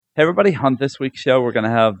Hey, everybody, on this week's show, we're going to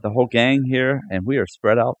have the whole gang here, and we are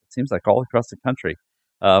spread out, it seems like, all across the country.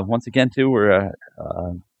 Once again, too, we're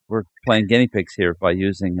playing guinea pigs here by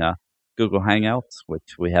using Google Hangouts,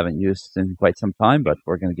 which we haven't used in quite some time, but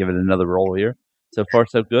we're going to give it another roll here. So far,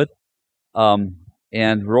 so good.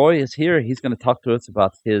 And Roy is here. He's going to talk to us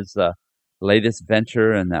about his latest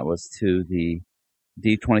venture, and that was to the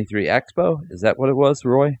D23 Expo. Is that what it was,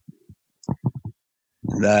 Roy?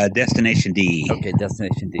 The Destination D. Okay,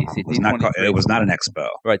 Destination D. See, it was not an expo.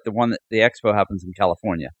 Right, the expo happens in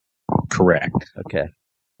California. Correct. Okay.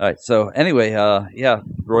 All right. So anyway,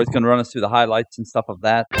 Roy's going to run us through the highlights and stuff of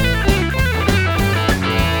that.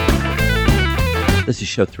 This is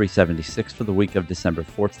show 376 for the week of December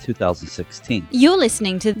 4th, 2016. You're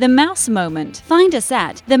listening to The Mouse Moment. Find us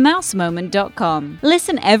at themousemoment.com.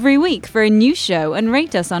 Listen every week for a new show and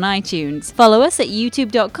rate us on iTunes. Follow us at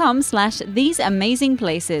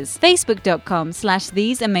youtube.com/theseamazingplaces,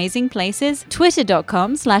 facebook.com/theseamazingplaces,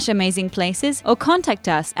 twitter.com/amazingplaces, or contact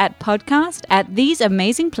us at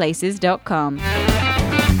podcast@theseamazingplaces.com.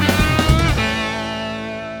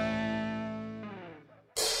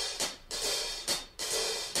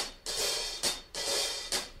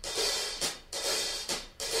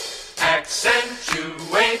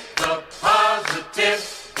 Accentuate the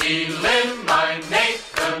positive, eliminate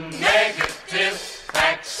the negative.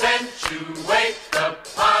 Accentuate the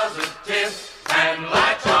positive, and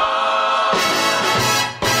latch on.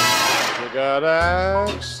 You gotta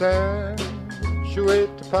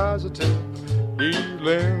accentuate the positive,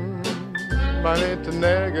 eliminate the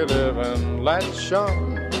negative, and latch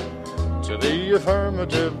on to the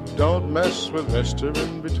affirmative. Don't mess with Mr.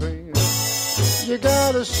 In Between. You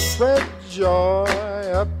gotta spread joy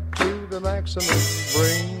up to the maximum,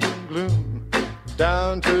 bring gloom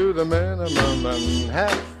down to the minimum, and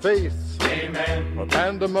have faith. Amen. A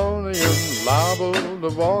pandemonium liable to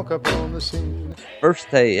walk upon the scene. First,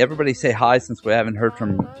 hey, everybody say hi since we haven't heard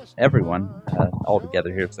from everyone all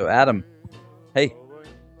together here. So, Adam, hey.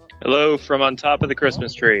 Hello from on top of the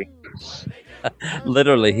Christmas tree.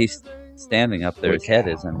 Literally, he's standing up there. His head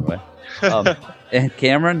is, anyway. And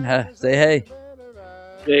Cameron, say hey.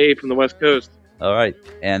 Hey, from the West Coast. All right.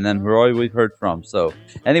 And then Roy, we've heard from. So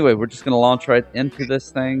anyway, we're just going to launch right into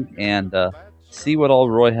this thing and see what all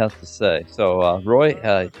Roy has to say. So, Roy,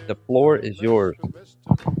 the floor is yours.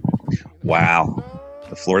 Wow.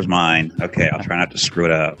 The floor is mine. Okay, I'll try not to screw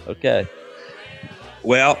it up. Okay.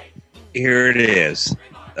 Well, here it is.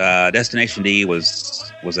 Destination D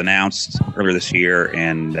was announced earlier this year,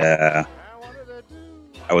 and I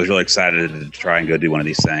was really excited to try and go do one of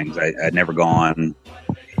these things. I'd never gone,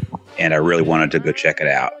 and I really wanted to go check it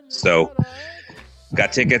out. So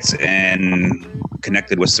got tickets and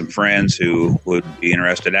connected with some friends who would be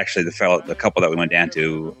interested. Actually, the couple that we went down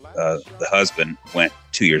to, the husband went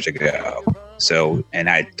 2 years ago. So, and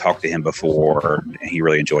I talked to him before, and he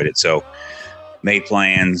really enjoyed it. So made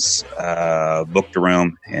plans, booked a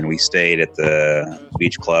room, and we stayed at the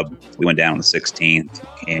beach club. We went down on the 16th,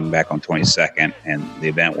 came back on 22nd, and the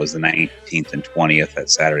event was the 19th and 20th, that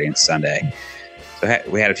Saturday and Sunday. So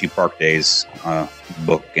we had a few park days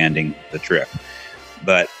bookending the trip.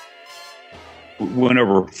 But we went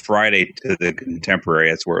over Friday to the Contemporary,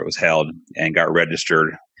 that's where it was held, and got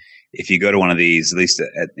registered. If you go to one of these, at least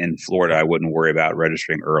in Florida, I wouldn't worry about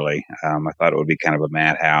registering early. I thought it would be kind of a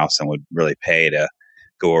madhouse and would really pay to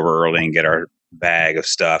go over early and get our bag of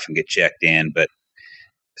stuff and get checked in. But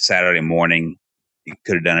Saturday morning, you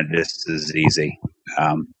could have done it just as easy.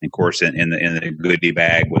 Of course, in the goodie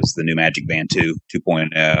bag was the new Magic Band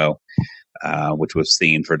 2.0, which was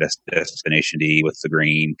themed for Destination D with the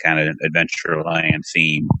green kind of Adventureland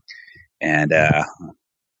theme. And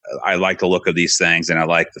I like the look of these things, and I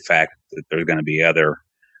like the fact that there's going to be other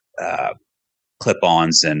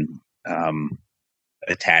clip-ons and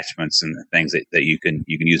attachments and things that you can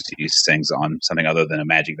use these things on something other than a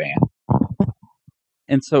Magic Band.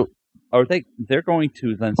 And so, they're going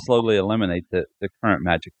to then slowly eliminate the current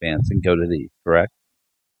Magic Bands and go to these, correct?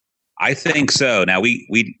 I think so. Now we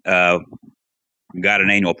got an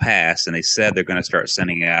annual pass, and they said they're going to start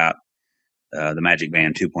sending out the Magic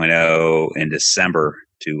Band 2.0 in December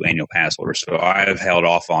to annual pass holders. So I've held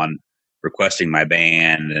off on requesting my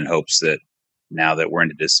band in hopes that now that we're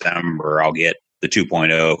into December, I'll get the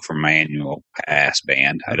 2.0 from my annual pass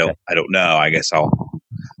band. Okay. I don't know. I guess I'll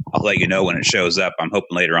let you know when it shows up. I'm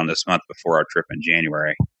hoping later on this month before our trip in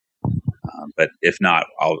January. But if not,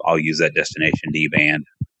 I'll use that Destination D band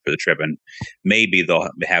for the trip, and maybe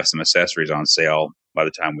they'll have some accessories on sale by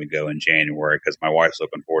the time we go in January, because my wife's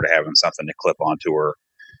looking forward to having something to clip onto her,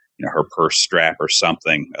 her purse strap or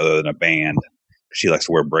something other than a band. She likes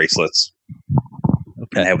to wear bracelets.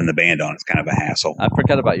 Okay. having the band on is kind of a hassle. I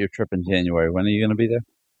forgot about your trip in January. When are you going to be there?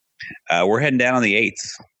 We're heading down on the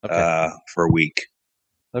 8th Okay. for a week.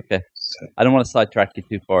 Okay. So, I don't want to sidetrack you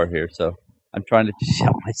too far here, so I'm trying to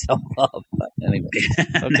shut myself up. But anyway.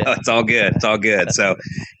 Okay. No, it's all good. It's all good. So,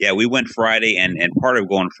 yeah, we went Friday, and part of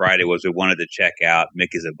going Friday was we wanted to check out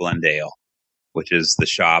Mickey's of Glendale, which is the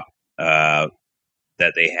shop that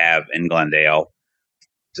they have in Glendale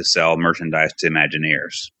to sell merchandise to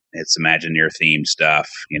Imagineers. It's Imagineer themed stuff,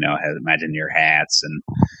 has Imagineer hats and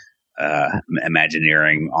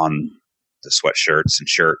Imagineering on the sweatshirts and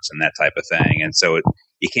shirts and that type of thing. And so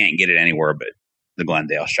you can't get it anywhere but the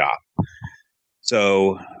Glendale shop.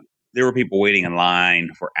 So there were people waiting in line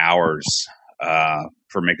for hours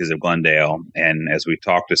for Mickey's of Glendale. And as we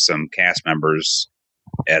talked to some cast members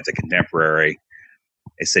at the Contemporary,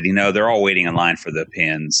 they said, they're all waiting in line for the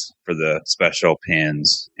pins, for the special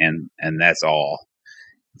pins, and that's all.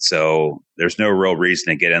 So there's no real reason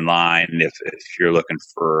to get in line if you're looking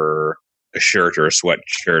for a shirt or a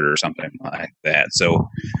sweatshirt or something like that. So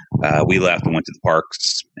we left and went to the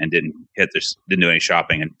parks and didn't do any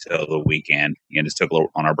shopping until the weekend. Just took a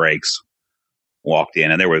little on our breaks, walked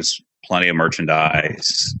in, and there was plenty of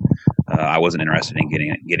merchandise. I wasn't interested in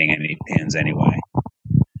getting any pins anyway.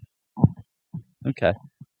 Okay.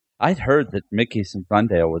 I'd heard that Mickey's in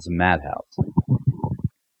Glendale was a madhouse.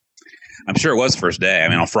 I'm sure it was the first day.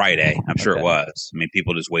 On Friday, I'm sure Okay. it was.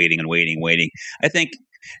 People just waiting and waiting. I think,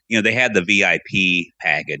 they had the VIP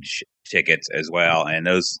package tickets as well. And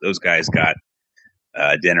those guys got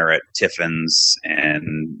dinner at Tiffin's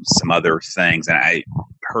and some other things. And I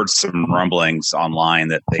heard some rumblings online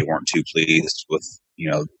that they weren't too pleased with,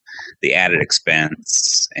 the added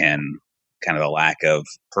expense and kind of the lack of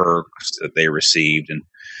perks that they received. And,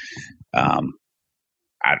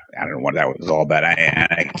 I don't know what that was all about.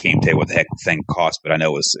 I can't tell you what the heck the thing cost, but I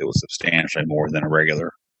know it was substantially more than a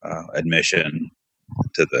regular admission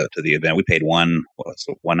to the event. We paid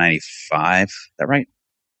 $195. Is that right?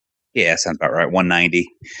 Yeah, sounds about right. $190,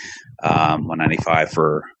 $195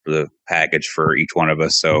 for the package for each one of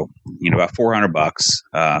us. So about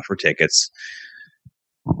 $400 for tickets.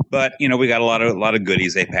 But we got a lot of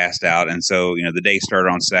goodies they passed out, and so the day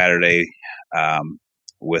started on Saturday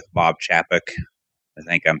with Bob Chapek. I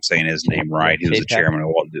think I'm saying his name right. He was the chairman of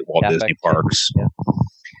Walt Disney Parks. Yeah.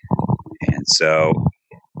 And so,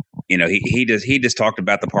 he just talked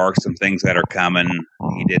about the parks and things that are coming.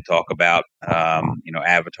 He did talk about,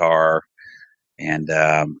 Avatar. And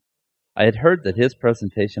I had heard that his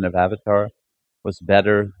presentation of Avatar was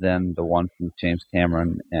better than the one from James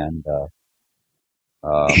Cameron and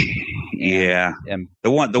yeah, and the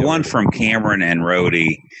one from Cameron and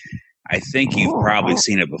Rhodey. I think you've probably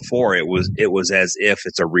seen it before. It was as if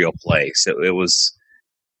it's a real place. It was,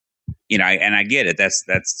 and I get it. That's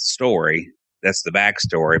the story. That's the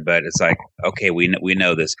backstory. But it's like, okay, we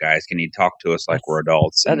know this, guys. Can you talk to us like we're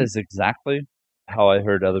adults? That is exactly how I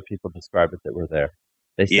heard other people describe it that were there.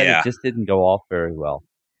 They said it just didn't go off very well.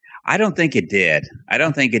 I don't think it did.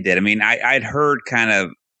 I'd heard kind of,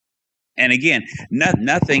 and again,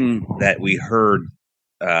 nothing that we heard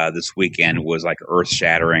this weekend was like earth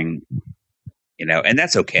shattering, and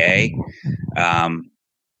that's okay.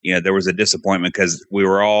 There was a disappointment because we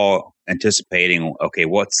were all anticipating, okay,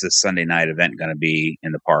 what's this Sunday night event going to be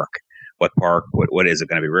in the park? What park? What is it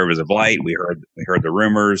going to be? Rivers of Light. We heard the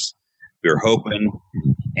rumors. We were hoping,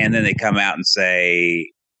 and then they come out and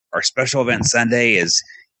say our special event Sunday is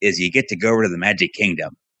you get to go over to the Magic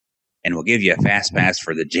Kingdom, and we'll give you a fast pass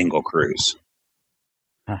for the Jingle Cruise.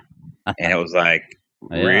 And it was like,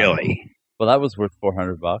 Yeah. really? Well, that was worth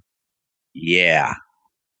 $400. Yeah.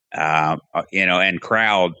 And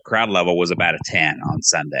crowd level was about a 10 on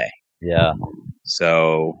Sunday. Yeah.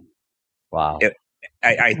 So Wow.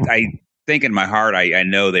 I think in my heart, I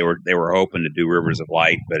know they were hoping to do Rivers of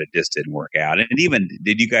Light, but it just didn't work out. And even,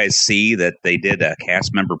 did you guys see that they did a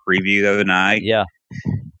cast member preview the other night? Yeah.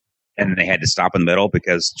 And they had to stop in the middle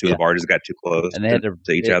because two of the barges got too close And they had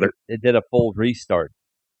to each other. They did a full restart.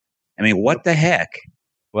 What the heck?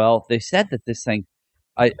 Well, they said that this thing,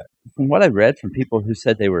 from what I read from people who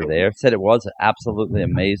said they were there, said it was absolutely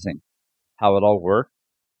amazing how it all worked.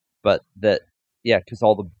 But that, because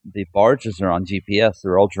all the barges are on GPS.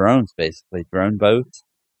 They're all drones, basically, drone boats.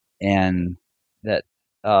 And that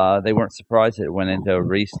they weren't surprised that it went into a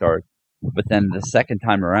restart. But then the second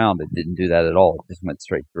time around, it didn't do that at all. It just went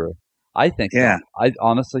straight through. I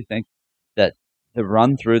honestly think that the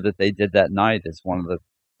run-through that they did that night is one of the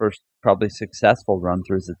first probably successful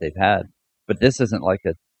run-throughs that they've had. But this isn't like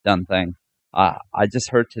a done thing. I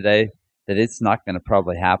just heard today that it's not going to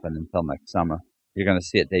probably happen until next summer. you're going to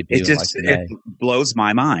see it debut. It just it blows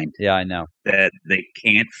my mind. Yeah, I know that they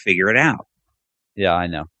can't figure it out. Yeah, I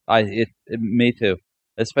know. Me too.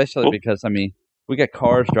 Especially because we got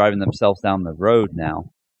cars driving themselves down the road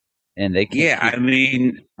now, and they can't.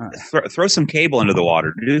 Yeah, throw some cable into the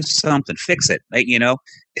water, do something, fix it.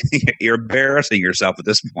 You're embarrassing yourself at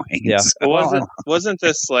this point. Yeah. So. Wasn't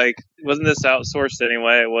this outsourced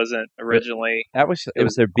anyway? It wasn't originally. It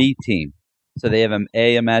was their B team. So they have an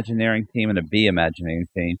A Imagineering team and a B Imagineering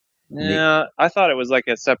team. Yeah, I thought it was like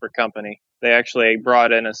a separate company. They actually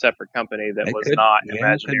brought in a separate company that was not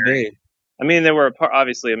Imagineering. I mean, they were a part.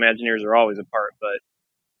 Obviously, Imagineers are always a part, but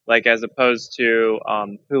like as opposed to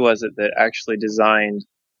who was it that actually designed?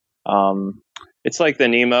 It's like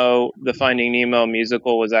the Finding Nemo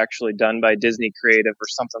musical was actually done by Disney Creative or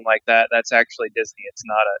something like that. That's actually Disney. It's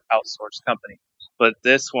not an outsourced company. But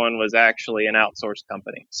this one was actually an outsourced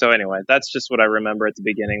company. So anyway, that's just what I remember at the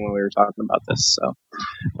beginning when we were talking about this. So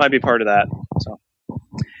might be part of that. So.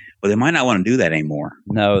 Well, they might not want to do that anymore.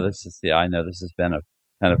 No, I know this has been a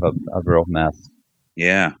kind of a real mess.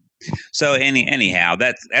 Yeah. So anyhow,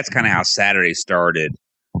 that's kind of how Saturday started.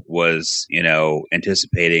 Was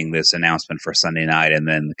anticipating this announcement for Sunday night, and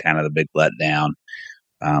then kind of the big letdown.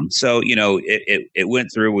 So it went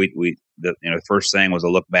through. The first thing was a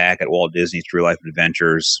look back at Walt Disney's True Life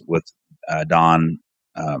Adventures with Don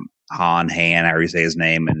Han, however you say his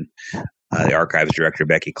name, and the archives director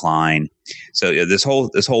Becky Klein. So this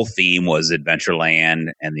whole theme was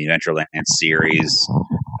Adventureland and the Adventureland series.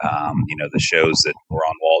 The shows that were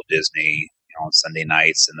on Walt Disney on Sunday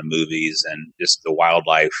nights and the movies, and just the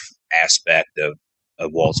wildlife aspect of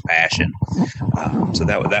Walt's passion. So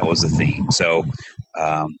that was the theme. So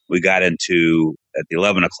we got into at the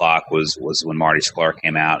 11 o'clock was when Marty Sklar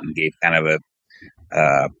came out and gave kind of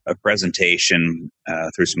a presentation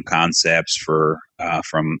through some concepts from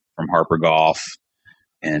Harper Goff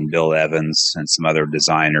and Bill Evans and some other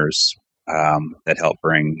designers that helped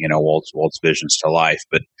bring Walt's visions to life.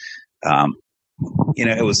 But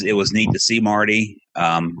it was neat to see Marty.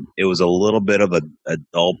 It was a little bit of a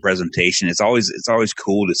dull presentation. It's always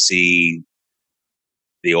cool to see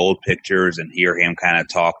the old pictures and hear him kind of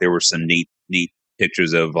talk. There were some neat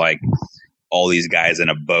pictures of like all these guys in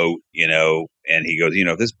a boat, and he goes,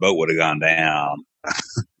 if this boat would have gone down,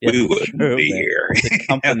 we wouldn't be here. The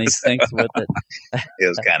company sinks with it. It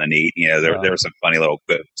was kind of neat. There were some funny little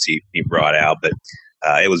clips he brought out, but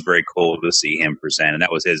it was very cool to see him present, and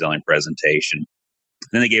that was his only presentation.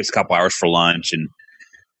 Then they gave us a couple hours for lunch,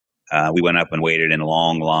 and we went up and waited in a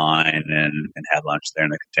long line and had lunch there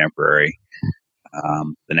in the Contemporary.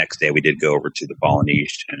 The next day, we did go over to the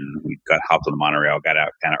Polynesian, and we hopped on the monorail, got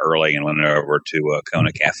out kind of early, and went over to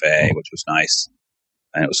Kona Cafe, which was nice.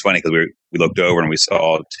 And it was funny because we looked over and we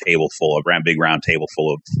saw a big round table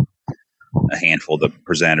full of a handful of the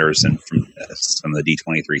presenters and from some of the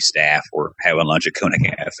D23 staff were having lunch at Kona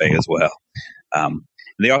Cafe as well.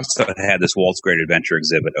 They also had this Walt's Great Adventure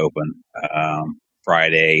exhibit open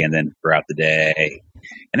Friday and then throughout the day.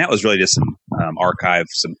 And that was really just some archive,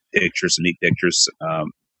 some pictures, some neat pictures, a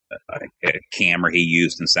camera he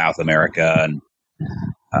used in South America, and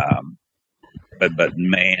but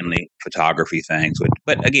mainly photography things.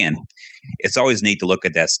 But again, it's always neat to look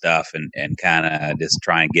at that stuff and kind of just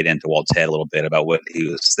try and get into Walt's head a little bit about what he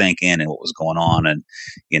was thinking and what was going on, and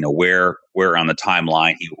where on the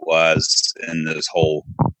timeline he was in this whole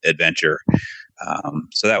adventure.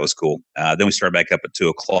 So that was cool. Then we started back up at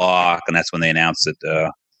 2:00, and that's when they announced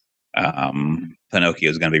that Pinocchio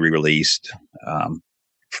is going to be re-released on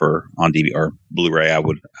DVD or Blu-ray. I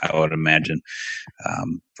would imagine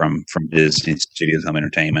from Disney Studios Home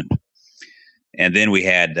Entertainment. And then we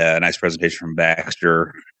had a nice presentation from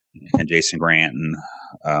Baxter and Jason Grant and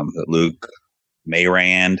Luke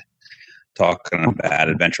Mayrand talking about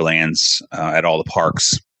Adventurelands at all the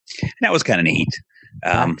parks. And that was kind of neat.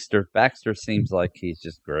 Baxter seems like he's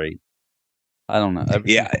just great. I don't know.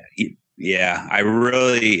 Yeah. I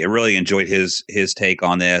really enjoyed his take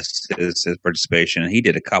on this, his participation. He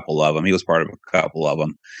did a couple of them. He was part of a couple of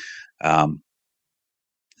them.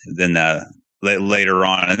 Then later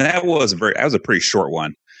on, and that was a pretty short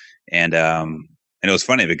one. And it was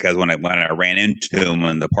funny because when I ran into him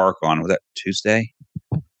in the park was that Tuesday?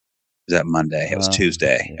 Was that Monday? It was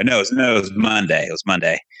Tuesday. Yeah. No, it was Monday. It was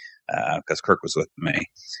Monday. Because Kirk was with me.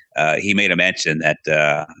 He made a mention that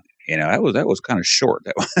that was kind of short.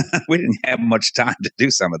 We didn't have much time to do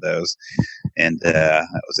some of those, and that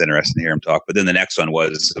was interesting to hear him talk. But then the next one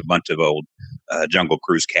was a bunch of old Jungle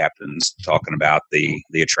Cruise captains talking about the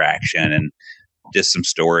attraction and just some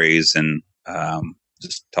stories and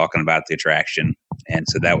just talking about the attraction. and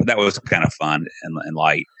so that was kind of fun and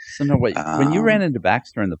light. So no, wait. When you ran into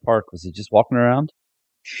Baxter in the park, was he just walking around?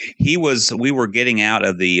 We were getting out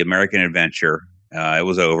of the American Adventure. It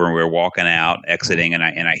was over, and we were walking out, exiting, and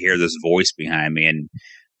I hear this voice behind me, and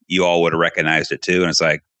you all would have recognized it too. And it's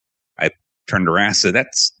like, I turned around and said,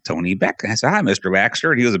 "That's Tony Beck." I said, "Hi, Mr.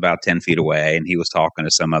 Baxter." And he was about 10 feet away, and he was talking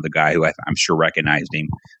to some other guy who I'm sure recognized him.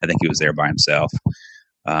 I think he was there by himself.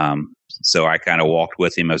 So I kind of walked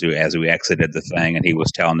with him as we exited the thing, and he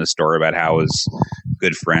was telling the story about how his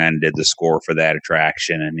good friend did the score for that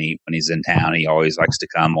attraction, and when he's in town, he always likes to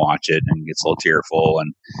come watch it and gets a little tearful.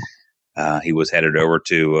 And he was headed over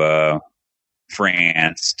to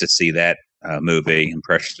France to see that movie,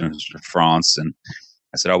 Impressions of France, and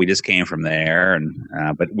I said, "Oh, we just came from there," and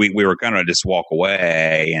but we were going to just walk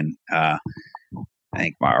away, and I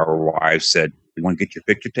think our wife said, "You want to get your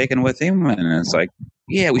picture taken with him?" And it's like,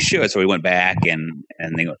 "Yeah, we should." So we went back, and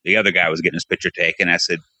the other guy was getting his picture taken. I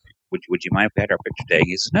said, "Would you mind if we had our picture taken?"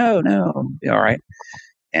 He said, "No, be all right."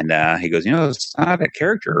 And he goes, "It's not a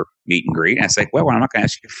character meet and greet." And I said, "Well, I'm not going to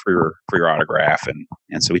ask you for your autograph." And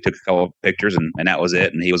so we took a couple of pictures, and that was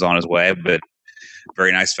it. And he was on his way, but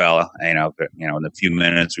very nice fella. In a few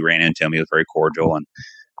minutes we ran into him. He was very cordial, and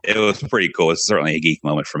it was pretty cool. It's certainly a geek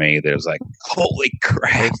moment for me. That was like, holy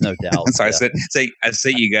crap! There's no doubt. So I sent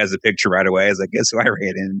you guys a picture right away. I was like, guess who I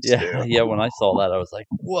ran into? Yeah. When I saw that, I was like,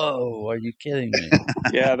 whoa, are you kidding me?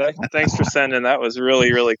 Yeah, thanks for sending. That was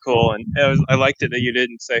really, really cool. And I liked it that you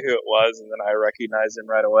didn't say who it was, and then I recognized him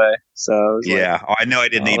right away. So yeah, I know I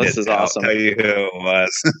didn't need this to is awesome. tell you who it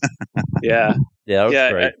was. Yeah. Yeah, that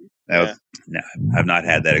was great. No, I've not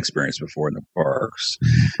had that experience before in the parks.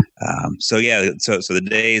 So the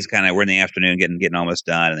days kind of, we're in the afternoon getting almost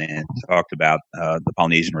done, and then talked about the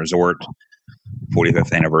Polynesian Resort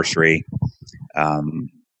 45th anniversary.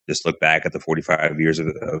 Just look back at the 45 years of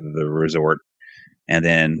the resort, and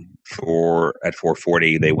then at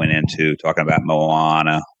 4:40 they went into talking about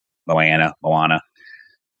Moana. Had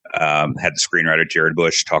the screenwriter Jared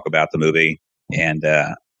Bush talk about the movie, and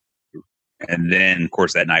then, of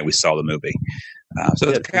course, that night we saw the movie. So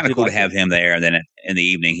it's kind of cool to have him there. And then in the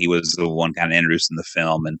evening, he was the one kind of introducing the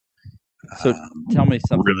film. And so tell me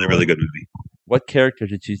something. Really, really good movie. What character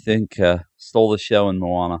did you think stole the show in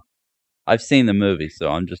Moana? I've seen the movie, so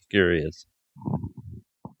I'm just curious.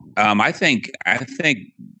 I think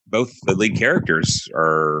both the lead characters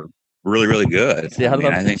are really, really good. See, I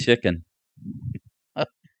love the chicken.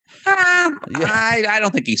 I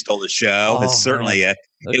don't think he stole the show. Oh, it's certainly okay.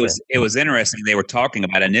 It was interesting. They were talking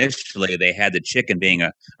about initially they had the chicken being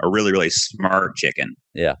a really, really smart chicken.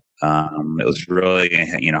 Yeah. It was really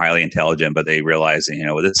highly intelligent, but they realized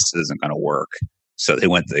this isn't going to work. So they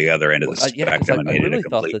went to the other end of the spectrum and made it a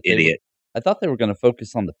complete idiot. I thought they were going to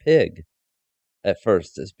focus on the pig at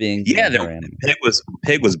first as being the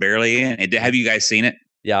pig was barely in it. Have you guys seen it?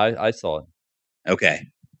 Yeah, I saw it. Okay.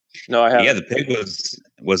 No, I haven't. Yeah, the pig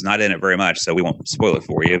was not in it very much, so we won't spoil it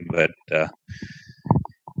for you. But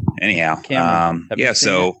anyhow,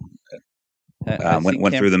 so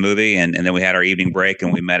went through the movie, and then we had our evening break,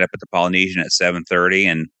 and we met up at the Polynesian at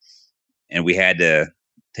 7:30, and we had to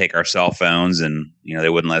take our cell phones, and they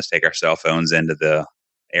wouldn't let us take our cell phones into the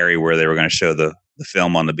area where they were going to show the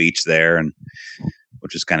film on the beach there, and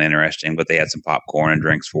which was kind of interesting. But they had some popcorn and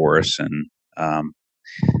drinks for us, and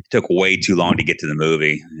it took way too long to get to the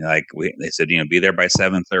movie. Like they said, be there by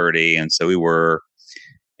 7:30, and so we were.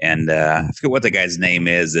 And I forget what the guy's name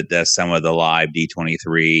is that does some of the live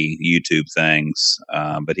D23 YouTube things,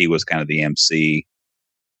 but he was kind of the MC.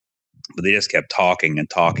 But they just kept talking and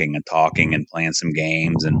talking and talking and playing some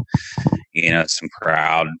games and some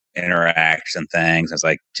crowd interaction things. I was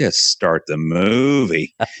like, just start the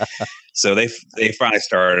movie. So they finally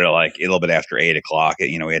started like a little bit after 8 o'clock.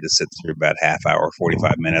 We had to sit through about half hour,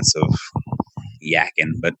 45 minutes of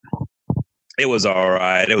yakking, but it was all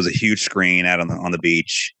right. It was a huge screen out on the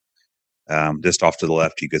beach. Just off to the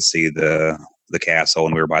left, you could see the castle,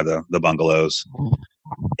 and we were by the bungalows.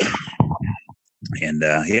 And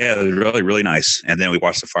it was really, really nice. And then we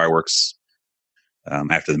watched the fireworks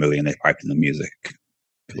after the movie, and they piped in the music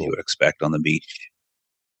as you would expect on the beach.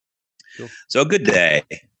 Cool. So a good day.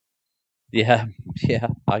 Yeah. You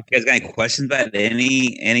guys got any questions about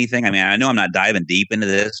anything? I mean, I know I'm not diving deep into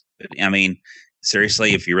this, but I mean,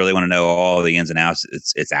 seriously, if you really want to know all the ins and outs,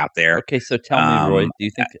 it's out there. Okay, so tell me, Roy, do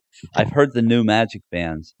you think I've heard the new Magic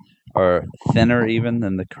Bands are thinner even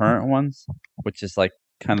than the current ones, which is like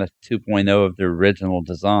kind of 2.0 of the original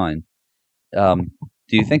design. Do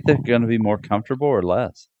you think they're going to be more comfortable or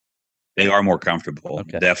less? They are more comfortable.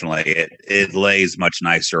 Okay. Definitely. It lays much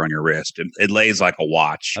nicer on your wrist. It lays like a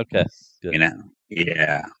watch. Okay. Good.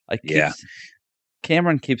 Yeah.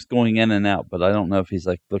 Cameron keeps going in and out, but I don't know if he's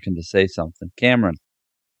like looking to say something. Cameron.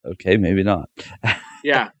 Okay, maybe not.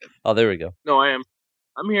 Yeah. Oh, there we go. No, I am.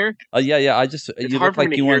 I'm here. Oh, yeah. You look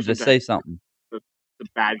like you wanted to say something. The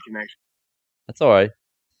bad connection. That's all right.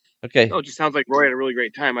 Okay. No, it just sounds like Roy had a really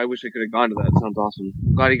great time. I wish I could have gone to that. It sounds awesome.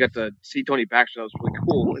 Glad he got to see Tony Baxter. That was really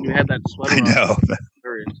cool. And you had that sweater on. I know.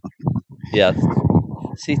 Yeah.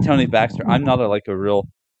 See Tony Baxter. I'm not a real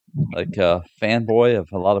fanboy of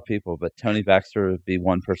a lot of people, but Tony Baxter would be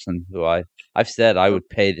one person who I've said I would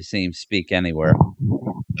pay to see him speak anywhere.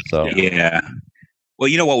 So yeah. Well,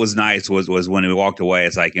 you know what was nice was when we walked away,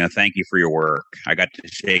 it's like, thank you for your work. I got to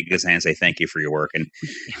shake his hand and say thank you for your work. And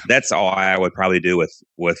that's all I would probably do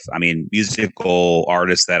with musical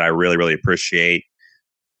artists that I really, really appreciate.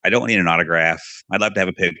 I don't need an autograph. I'd love to have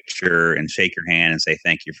a picture and shake your hand and say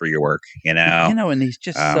thank you for your work, and he's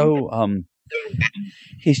just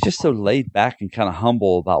he's just so laid back and kind of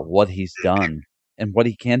humble about what he's done and what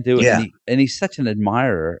he can do. Yeah. And he's such an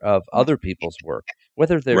admirer of other people's work.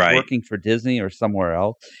 Whether they're working for Disney or somewhere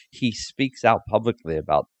else, he speaks out publicly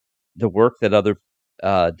about the work that other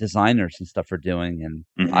designers and stuff are doing,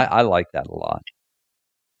 and I like that a lot.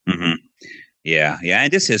 Mm-hmm. Yeah,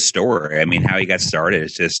 and just his story. I mean, how he got started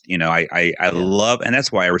is just, I love, and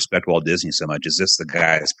that's why I respect Walt Disney so much. Is just the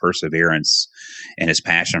guy's perseverance and his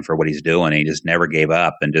passion for what he's doing. He just never gave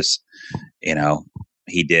up, and just,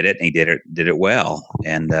 he did it, and he did it well.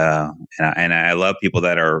 And I love people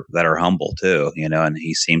that are humble too, and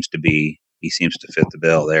he seems to fit the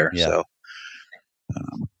bill there. Yeah. So,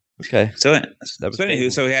 okay. So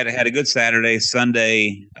he had a good Saturday.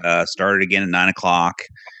 Sunday started again at 9:00.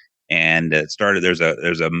 And it started. There's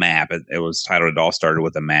a map. It was titled. It all started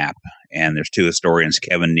with a map. And there's two historians,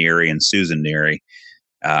 Kevin Neary and Susan Neary.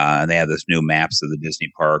 And they have this new maps of the Disney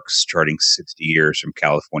parks, charting 60 years from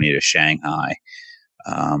California to Shanghai.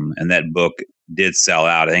 And that book did sell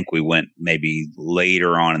out. I think we went maybe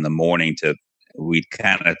later on in the morning we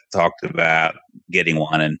kind of talked about getting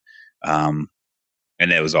one, and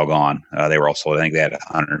it was all gone. They were all sold. I think they had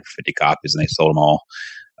 150 copies, and they sold them all.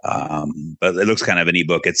 But it looks kind of an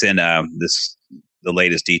ebook. It's in the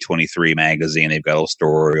latest D23 magazine. They've got a little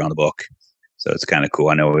story on the book, so it's kind of cool.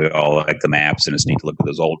 I know we all like the maps, and it's neat to look at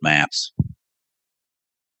those old maps.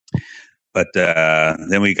 But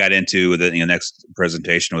then we got into the next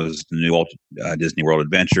presentation was the new Walt Disney World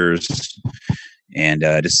Adventures, and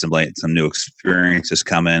just some new experiences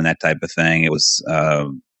coming, that type of thing. It was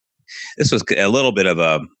this was a little bit of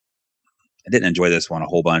a. I didn't enjoy this one a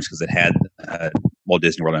whole bunch because it had Walt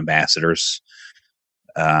Disney World ambassadors.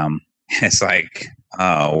 It's like,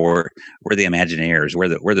 we're the Imagineers, we're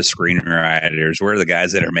the screenwriters, we're the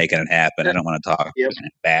guys that are making it happen. I don't want to talk to an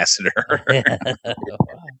ambassador.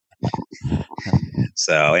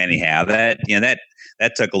 So anyhow, that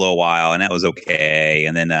took a little while, and that was okay.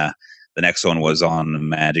 And then the next one was on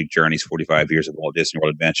Magic Journeys, 45 years of Walt Disney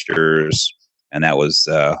World Adventures, and that was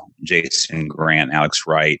Jason Grant, Alex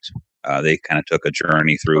Wright. They kind of took a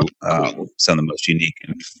journey through some of the most unique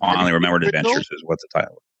and fondly remembered adventures. Is what the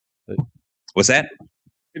title. What's that?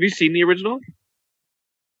 Have you seen the original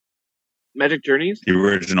Magic Journeys? The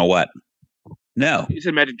original what? No. You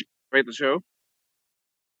said Magic, right? The show.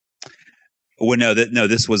 Well, no.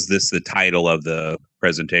 This was the title of the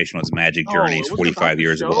presentation was Magic Journeys, 45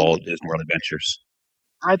 years of Walt Disney World Adventures.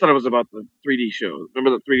 I thought it was about the 3D show.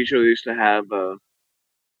 Remember the 3D show they used to have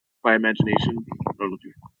by Imagination? I don't know if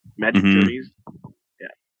you Magic Journeys? Yeah.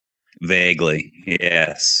 Vaguely,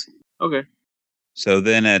 yes. Okay. So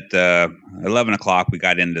then at 11 o'clock, we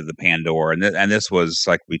got into the Pandora. And this was,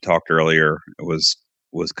 like we talked earlier, it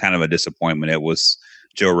was kind of a disappointment. It was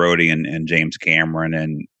Joe Rohde and James Cameron.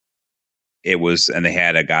 And they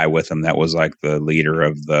had a guy with them that was like the leader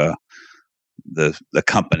of the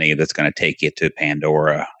company that's going to take you to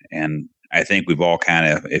Pandora. And I think we've all kind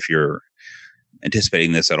of, if you're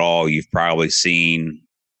anticipating this at all, you've probably seen.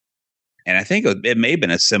 And I think it may have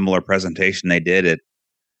been a similar presentation they did at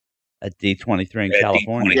D23 in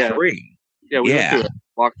California. D23. Yeah, we went through a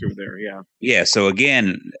walkthrough there. Yeah. Yeah. So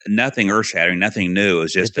again, nothing earth-shattering, nothing new. It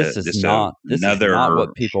was just another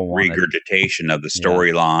what people wanted. Regurgitation of the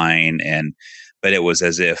storyline, but it was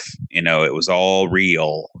as if it was all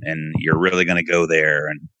real, and you're really going to go there,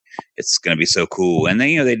 and it's going to be so cool. And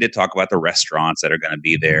then they did talk about the restaurants that are going to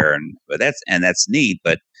be there, but that's neat,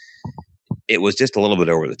 but. It was just a little bit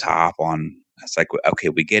over the top it's like, okay,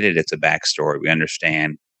 we get it. It's a backstory. We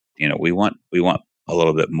understand, we want a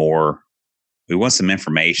little bit more. We want some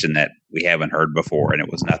information that we haven't heard before, and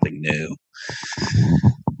it was nothing new.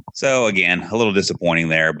 So again, a little disappointing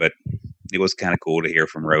there, but it was kind of cool to hear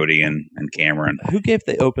from Rhodey and Cameron. Who gave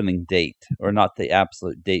the opening date, or not the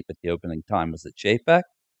absolute date, but the opening time? Was it Chapek,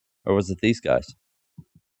 or was it these guys?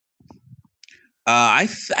 I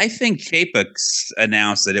think Chapek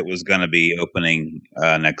announced that it was going to be opening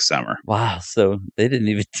next summer. Wow, so they didn't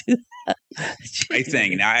even do that. I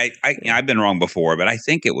think. Now, I've been wrong before, but I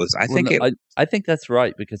think it was. I think that's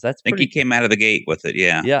right, because that's. I think he came out of the gate with it.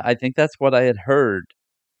 Yeah. Yeah, I think that's what I had heard,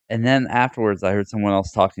 and then afterwards, I heard someone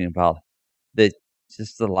else talking about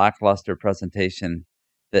just the lackluster presentation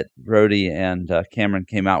that Rhodey and Cameron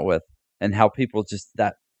came out with, and how people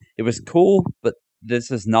it was cool, but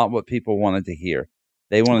this is not what people wanted to hear.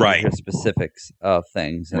 They wanted to hear specifics of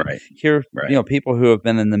things. And here, people who have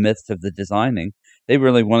been in the midst of the designing, they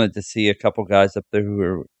really wanted to see a couple guys up there who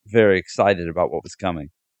were very excited about what was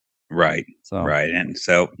coming. Right. And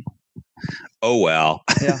so, oh well.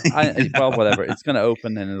 Well, whatever. It's going to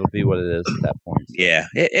open, and it'll be what it is at that point. So. Yeah.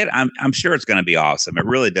 I'm sure it's going to be awesome. It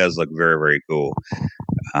really does look very, very cool.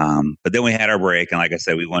 But then we had our break, and like I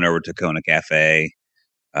said, we went over to Kona Cafe.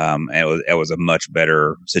 It was a much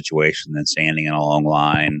better situation than standing in a long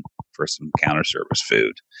line for some counter service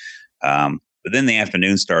food. But then the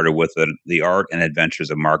afternoon started with the art and adventures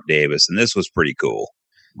of Mark Davis, and this was pretty cool.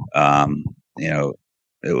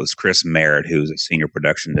 It was Chris Merritt, who's a senior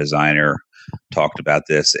production designer, talked about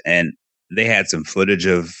this, and they had some footage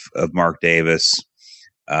of Mark Davis.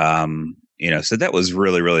 So that was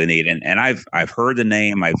really, really neat. And I've hered the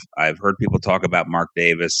name. I've heard people talk about Mark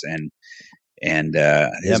Davis, and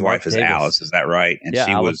his wife is Davis. Alice. Is that right? And she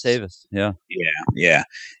Alice Davis. Yeah. Yeah.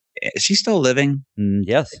 Is she still living?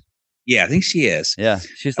 Yes. Yeah, I think she is. Yeah.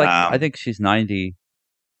 She's I think she's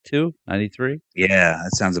 92, 93. Yeah,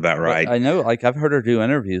 that sounds about right. But I know, I've heard her do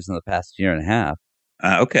interviews in the past year and a half.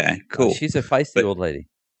 Okay, cool. She's a feisty old lady.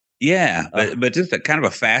 Yeah, but just a kind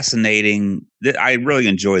of a fascinating. I really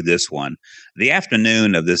enjoyed this one. The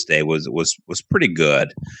afternoon of this day was pretty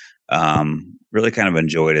good. Really kind of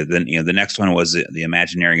enjoyed it. Then the next one was the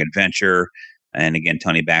Imagineering Adventure, and again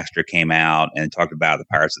Tony Baxter came out and talked about the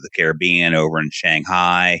Pirates of the Caribbean over in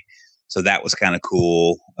Shanghai. So that was kind of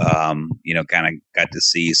cool. Kind of got to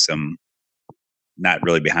see some, not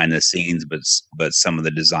really behind the scenes, but some of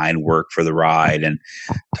the design work for the ride, and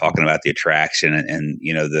talking about the attraction and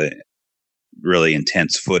the really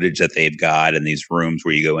intense footage that they've got in these rooms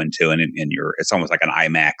where you go into, and it's almost like an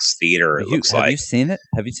IMAX theater. Have you seen it?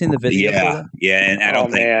 Have you seen the video? Yeah. And I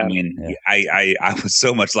don't think, I would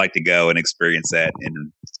so much like to go and experience that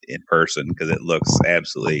in person, because it looks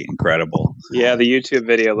absolutely incredible. Yeah. The YouTube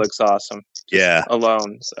video looks awesome. Yeah.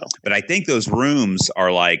 Alone. So, but I think those rooms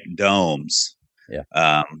are like domes. Yeah.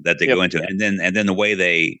 That they go into, and then the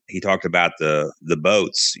way he talked about the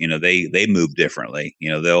boats, they move differently.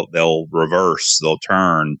 They'll reverse, they'll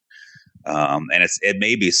turn, and it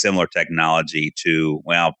may be similar technology to,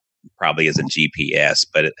 well, probably isn't GPS,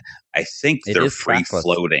 but I think they're free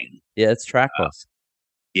floating. Yeah, it's trackless.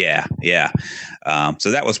 Yeah.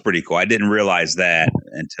 So that was pretty cool. I didn't realize that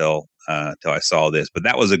until I saw this, but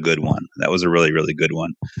that was a good one. That was a really, really good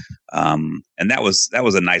one. And that was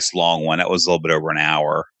a nice long one. That was a little bit over an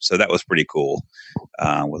hour. So that was pretty cool.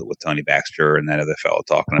 With Tony Baxter and that other fellow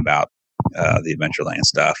talking about, the Adventureland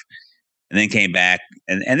stuff, and then came back.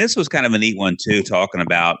 And this was kind of a neat one too, talking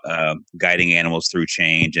about, guiding animals through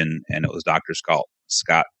change. And it was Dr.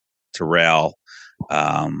 Scott Terrell,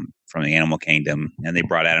 from the Animal Kingdom, and they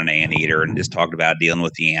brought out an anteater and just talked about dealing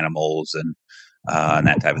with the animals and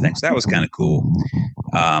that type of thing. So that was kind of cool.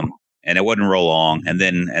 And it wasn't real long. And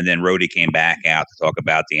then Rhodey came back out to talk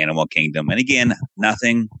about the Animal Kingdom. And again,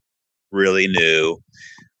 nothing really new,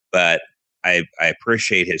 but I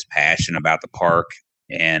appreciate his passion about the park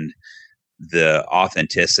and the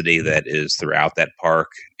authenticity that is throughout that park,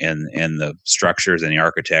 and the structures and the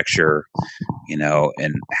architecture,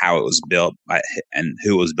 and how it was built and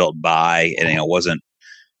who it was built by. And it wasn't,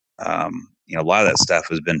 a lot of that stuff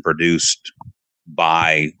has been produced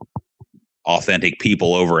by authentic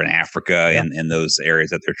people over in Africa and in those areas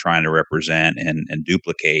that they're trying to represent and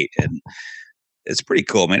duplicate. And it's pretty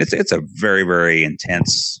cool, man. It's a very, very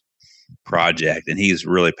intense project, and he's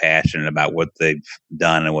really passionate about what they've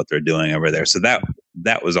done and what they're doing over there. So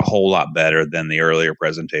that was a whole lot better than the earlier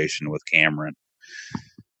presentation with Cameron.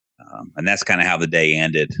 And that's kind of how the day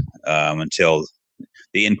ended, until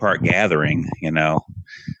the in-park gathering.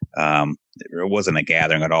 It wasn't a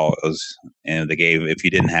gathering at all. It was, they gave, if you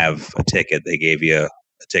didn't have a ticket, they gave you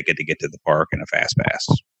a ticket to get to the park and a fast pass.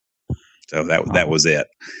 So that was it.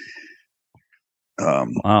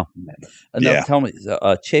 Wow. Now tell me,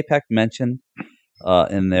 Chapek mentioned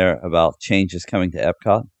in there about changes coming to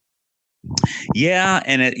Epcot. Yeah,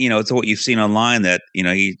 and it's what you've seen online that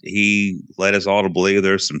he led us all to believe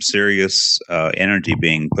there's some serious energy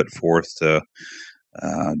being put forth to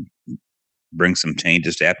bring some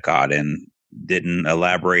changes to Epcot, and didn't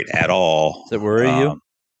elaborate at all. Does that worry you?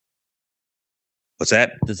 What's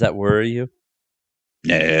that? Does that worry you?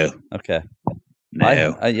 No. Okay.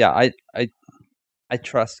 No. I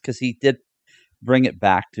trust, because he did bring it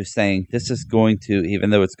back to saying this is going to, even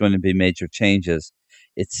though it's going to be major changes,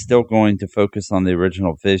 it's still going to focus on the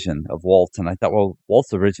original vision of Walt. And I thought, well,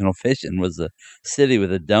 Walt's original vision was a city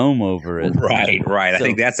with a dome over it. Right. So, I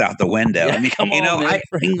think that's out the window. Yeah, I mean, come on, man,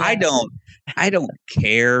 I don't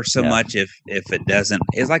care so much if it doesn't.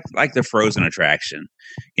 It's like the Frozen attraction.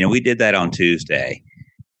 We did that on Tuesday.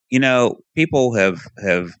 People have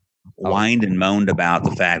whined and moaned about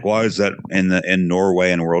the fact, why is that in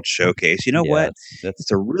Norway and World Showcase? You know what?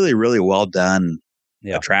 It's a really, really well done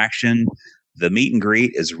attraction. The meet and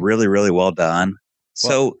greet is really, really well done.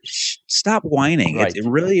 So stop whining. Right. It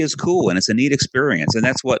really is cool, and it's a neat experience, and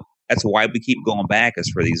that's why we keep going back,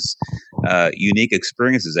 is for these unique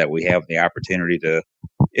experiences that we have the opportunity to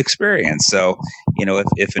experience. So,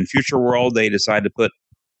 if in future world they decide to put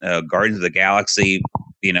Guardians of the Galaxy,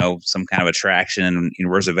 some kind of attraction in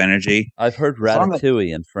Universe of Energy. I've heard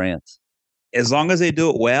Ratatouille in France. As long as they do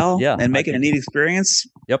it well and make it a neat experience,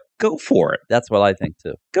 go for it. That's what I think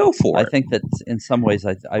too. Go for it. I think that in some ways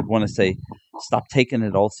I want to say, stop taking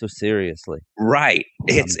it all so seriously. Right.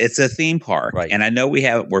 It's a theme park. Right. And I know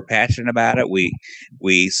we're passionate about it.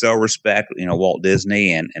 We so respect, Walt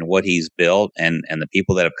Disney and what he's built and the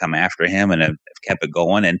people that have come after him and have kept it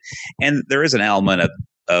going. And there is an element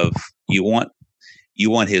of you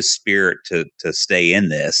want his spirit to stay in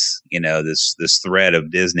this, this thread of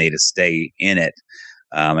Disney to stay in it.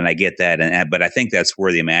 And I get that. But I think that's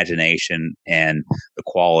where the imagination and the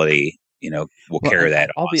quality, will carry that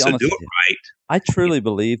on. Be honest, do it right. I truly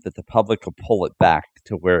believe that the public will pull it back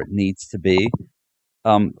to where it needs to be.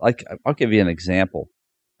 I'll give you an example.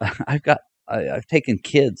 I've taken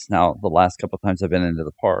kids now the last couple of times I've been into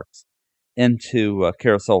the parks, into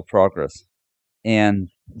Carousel of Progress. And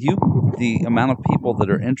the amount of people that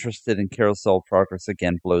are interested in Carousel of Progress,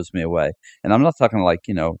 again, blows me away. And I'm not talking like,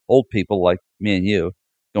 old people like me and you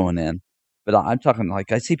going in, but I'm talking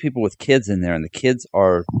like I see people with kids in there, and the kids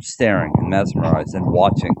are staring and mesmerized and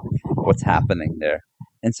watching what's happening there.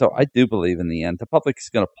 And so I do believe in the end, the public is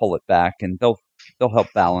going to pull it back, and they'll help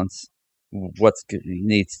balance what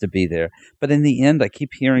needs to be there. But in the end, I keep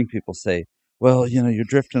hearing people say, well, you're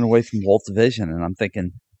drifting away from Walt's vision. And I'm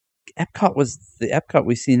thinking, the Epcot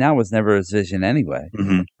we see now was never his vision anyway.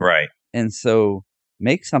 Mm-hmm. Right. And so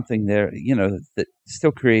make something there, that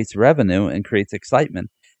still creates revenue and creates excitement.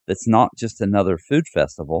 That's not just another food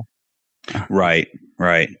festival. Right.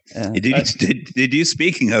 Did you,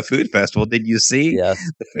 speaking of food festival, did you see the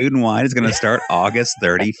Food and Wine is going to start August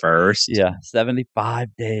 31st? Yeah. 75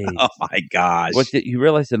 days. Oh my gosh. You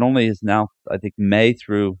realize it only is now, I think, May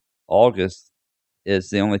through August is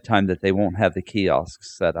the only time that they won't have the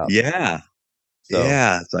kiosks set up. Yeah. So,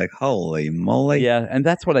 it's like, holy moly. Yeah, and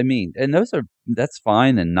that's what I mean. And that's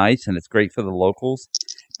fine and nice, and it's great for the locals,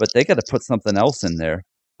 but they got to put something else in there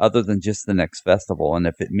other than just the next festival. And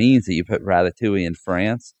if it means that you put Ratatouille in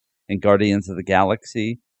France and Guardians of the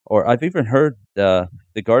Galaxy, or I've even heard the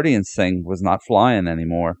Guardians thing was not flying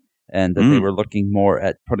anymore, and that they were looking more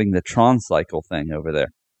at putting the Tron Cycle thing over there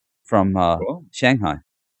from Shanghai.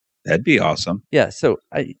 That'd be awesome. Yeah. So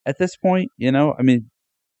at this point,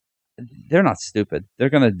 they're not stupid. They're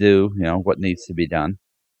going to do, what needs to be done.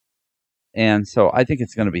 And so I think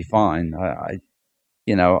it's going to be fine. I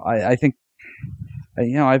think,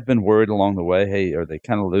 I've been worried along the way. Hey, are they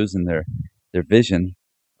kind of losing their vision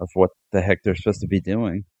of what the heck they're supposed to be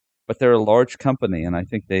doing? But they're a large company, and I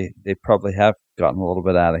think they probably have gotten a little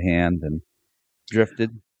bit out of hand and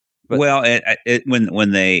drifted. But, well,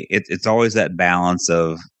 it's always that balance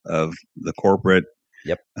of the corporate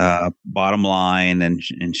bottom line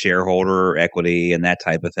and shareholder equity and that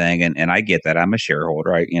type of thing. And I get that. I'm a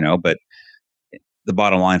shareholder, but the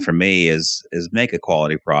bottom line for me is make a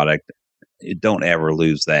quality product. Don't ever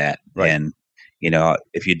lose that. Right. And,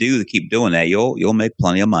 if you keep doing that, you'll make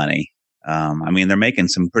plenty of money. They're making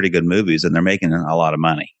some pretty good movies, and they're making a lot of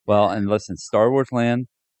money. Well, and listen, Star Wars Land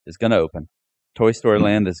is going to open. Toy Story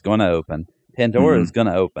Land is going to open. Pandora is going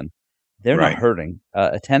to open. They're not hurting.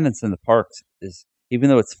 Attendance in the parks is, even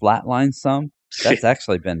though it's flatlined some, that's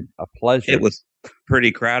actually been a pleasure. It was pretty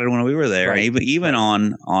crowded when we were there. Right. Even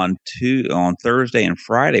on Thursday and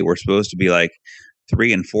Friday, we're supposed to be like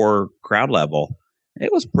 3 and 4 crowd level.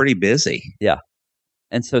 It was pretty busy. Yeah.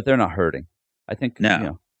 And so they're not hurting. I think,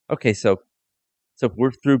 no. Okay, so So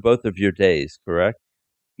we're through both of your days, correct?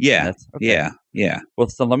 Yeah. Okay. Yeah. Well,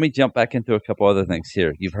 so let me jump back into a couple other things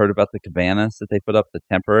here. You've heard about the cabanas that they put up, the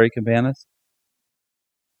temporary cabanas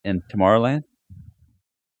in Tomorrowland?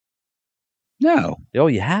 No. Oh,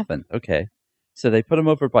 you haven't? Okay. So they put them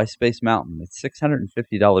over by Space Mountain. It's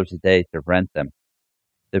 $650 a day to rent them.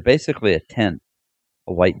 They're basically a tent,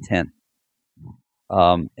 a white tent.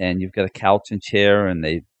 And you've got a couch and chair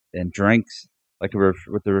and drinks, like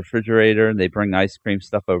with the refrigerator, and they bring ice cream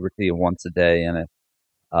stuff over to you once a day in it.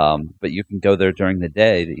 But you can go there during the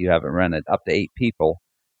day that you haven't rented, up to 8 people,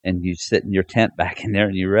 and you sit in your tent back in there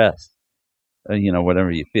and you rest.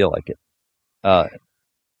 Whatever you feel like it.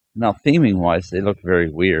 Now, theming-wise, they look very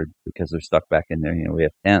weird because they're stuck back in there. We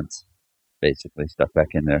have tents, basically, stuck back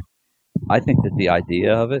in there. I think that the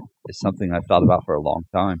idea of it is something I've thought about for a long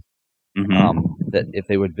time. Mm-hmm. That if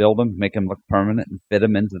they would build them, make them look permanent, and fit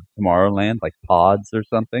them into Tomorrowland, like pods or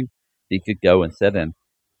something, that you could go and sit in.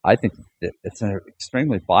 I think that it's an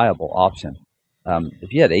extremely viable option.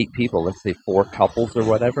 If you had 8 people, let's say 4 couples or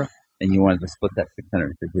whatever, and you wanted to split that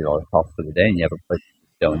 $650 cost for the day, and you have a place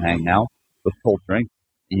to go and hang out with cold drinks,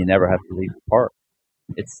 and you never have to leave the park.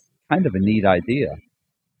 It's kind of a neat idea.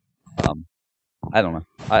 I don't know.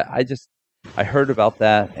 I heard about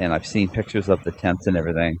that, and I've seen pictures of the tents and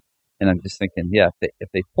everything, and I'm just thinking, yeah, if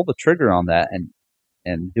they pull the trigger on that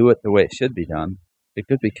and do it the way it should be done, it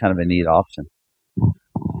could be kind of a neat option.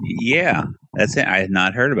 Yeah, that's it. I had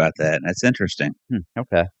not heard about that. That's interesting.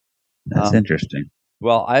 Okay, that's interesting.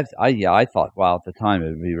 Well, I thought, wow, at the time it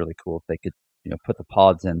would be really cool if they could, put the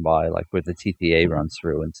pods in by like where the TTA runs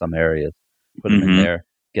through in some areas, put them in there,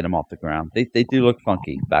 get them off the ground. They do look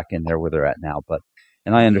funky back in there where they're at now,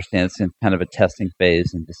 and I understand it's in kind of a testing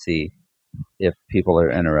phase and to see if people are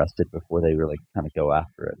interested before they really kind of go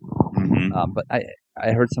after it. Mm-hmm. But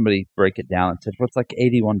I heard somebody break it down and said, well, it's like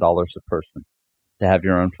 $81 a person to have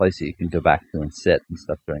your own place that you can go back to and sit and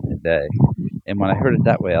stuff during the day. And when I heard it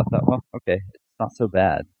that way, I thought, well, okay, it's not so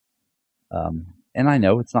bad. And I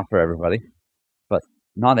know it's not for everybody, but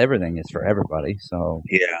not everything is for everybody. So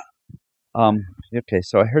yeah. Okay,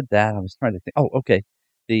 so I heard that. I was trying to think. Oh, okay.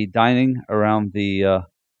 The dining around the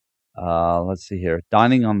let's see here,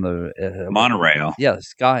 dining on the monorail. Yeah,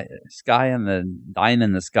 sky and the dine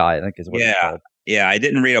in the sky, I think is what it's called. Yeah, I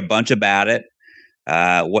didn't read a bunch about it.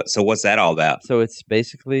 What's that all about? So it's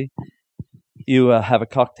basically you have a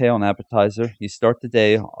cocktail and appetizer. You start the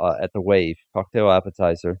day at the Wave, cocktail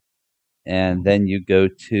appetizer, and then you go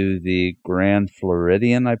to the Grand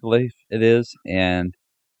Floridian, I believe it is, and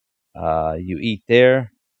you eat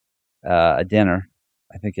there, a dinner,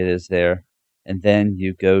 I think it is there, and then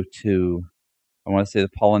you go to, I want to say the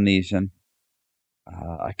Polynesian.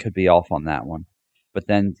 I could be off on that one, but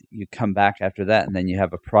then you come back after that, and then you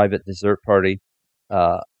have a private dessert party.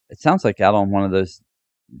 It sounds like out on one of those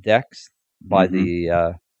decks by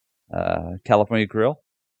the California Grill.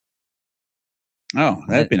 Oh,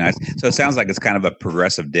 that'd be nice. So it sounds like it's kind of a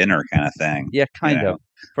progressive dinner kind of thing. Yeah, kind of,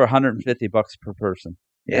 for $150 per person.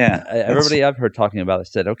 Yeah, everybody I've heard talking about it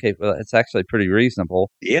said, okay, well, it's actually pretty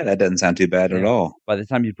reasonable. Yeah, that doesn't sound too bad at all. By the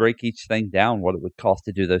time you break each thing down, what it would cost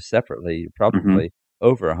to do those separately, you're probably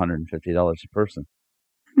over $150 a person.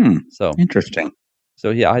 So interesting. So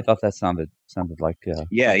yeah, I thought that sounded like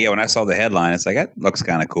yeah. When I saw the headline, it's like that looks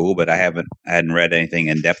kind of cool, but I hadn't read anything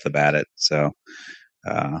in depth about it. So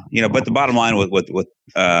but the bottom line with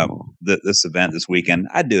this event this weekend,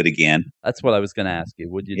 I'd do it again. That's what I was going to ask you.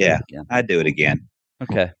 Would you do it again? I'd do it again.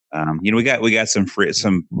 Okay. We got some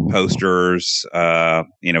posters.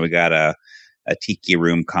 We got a Tiki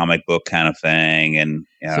Room comic book kind of thing, and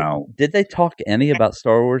did they talk any about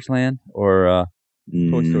Star Wars Land or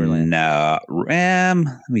Toy Story Land? No,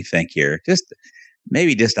 let me think here.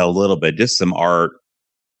 Maybe just a little bit, just some art.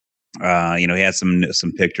 He had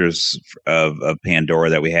some pictures of Pandora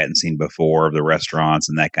that we hadn't seen before, of the restaurants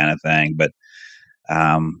and that kind of thing. But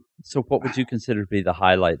so, what would you consider to be the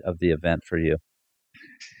highlight of the event for you?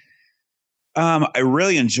 I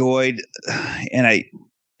really enjoyed, and I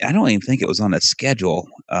don't even think it was on the schedule.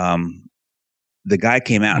 The guy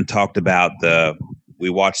came out and talked about we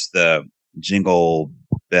watched the Jingle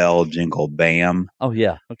Bell, Jingle Bam. Oh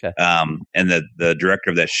yeah, okay. And the director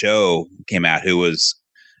of that show came out, who was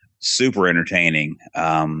super entertaining.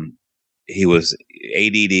 He was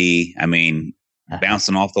ADD. I mean,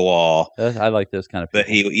 bouncing off the wall. I like those kind of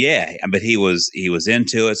people. But he was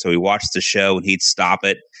into it. So he watched the show and he'd stop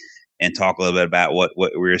it and talk a little bit about what we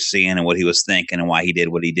were seeing and what he was thinking and why he did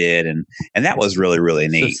what he did. And that was really, really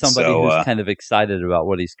neat. So somebody who's kind of excited about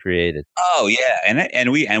what he's created. Oh yeah.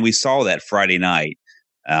 And we saw that Friday night.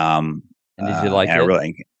 And did you like it?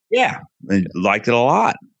 I liked it a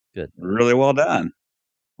lot. Good. Really well done.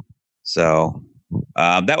 So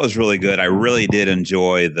that was really good. I really did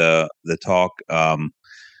enjoy the talk about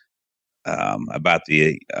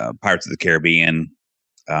the Pirates of the Caribbean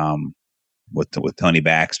with Tony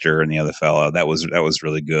Baxter and the other fellow. That was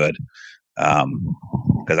really good.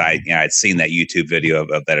 Because I'd seen that YouTube video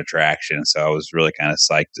of that attraction, so I was really kind of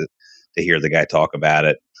psyched to hear the guy talk about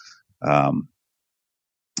it.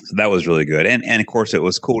 So that was really good, and of course it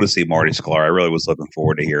was cool to see Marty Sklar. I really was looking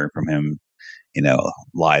forward to hearing from him,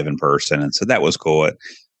 live in person, and so that was cool. It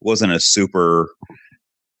wasn't a super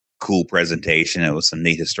cool presentation. It was some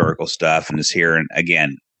neat historical stuff, and just hearing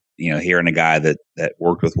hearing a guy that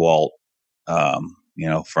worked with Walt,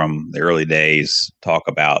 from the early days, talk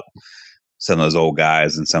about some of those old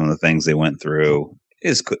guys and some of the things they went through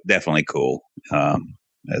is definitely cool.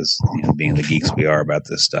 As being the geeks we are about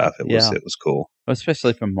this stuff, it was cool,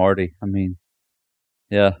 especially from Marty. I mean,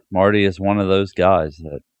 Marty is one of those guys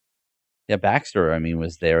that. Yeah, Baxter. I mean,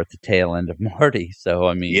 was there at the tail end of Marty. So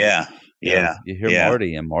I mean, you hear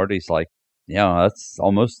Marty, and Marty's like, that's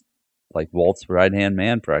almost like Walt's right hand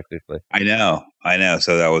man, practically. I know.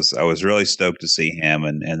 So I was really stoked to see him,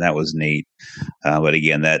 and that was neat. But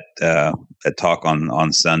again, that talk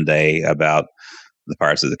on Sunday about the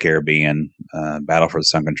Pirates of the Caribbean Battle for the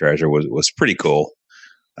Sunken Treasure was pretty cool.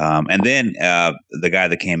 And then the guy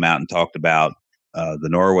that came out and talked about the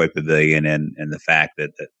Norway Pavilion and the fact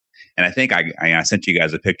that and I think I sent you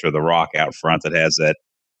guys a picture of the rock out front that has that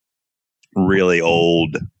really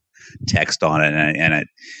old text on it, and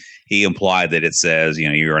he implied that it says,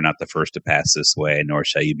 you are not the first to pass this way, nor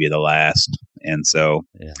shall you be the last. And so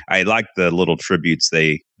I like the little tributes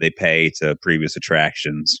they pay to previous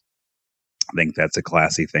attractions. I think that's a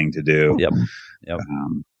classy thing to do. Yep.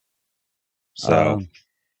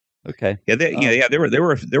 Okay.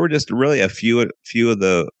 There were just really a few of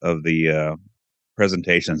the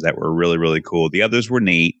presentations that were really, really cool. The others were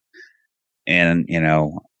neat, and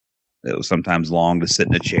it was sometimes long to sit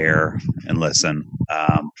in a chair and listen.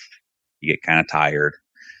 You get kind of tired,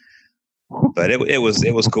 but it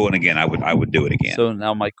was cool. And again, I would do it again. So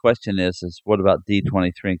now my question is what about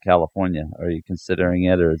D23 in California? Are you considering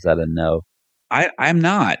it, or is that a no? I'm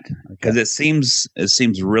not, because it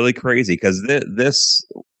seems really crazy, because this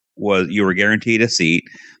was, you were guaranteed a seat.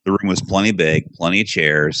 The room was plenty big, plenty of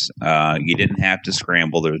chairs. You didn't have to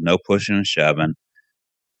scramble. There was no pushing and shoving.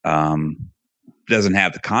 Doesn't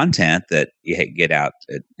have the content that you get out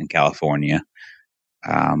in California.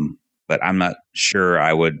 But I'm not sure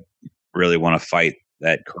I would really want to fight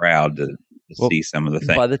that crowd to see some of the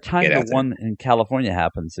things. By the time the one in California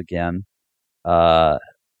happens again,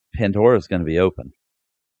 Pandora is going to be open.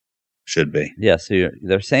 Should be. Yeah, so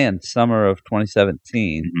they're saying summer of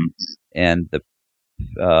 2017, and the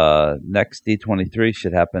next D23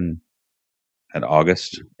 should happen in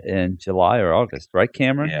August, in July or August, right,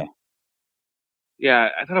 Cameron? Yeah. Yeah,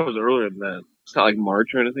 I thought it was earlier than that. It's not like March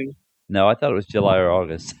or anything. No, I thought it was July or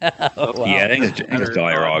August. Wow. Yeah, I think it's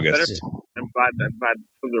July or August. I'm glad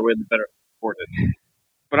further away the better for it.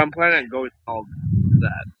 But I'm planning on going all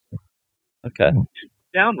that. Okay.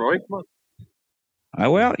 Down, Roy. Come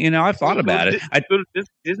on. Well, I've thought about it. I go to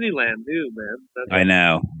Disneyland too, man. I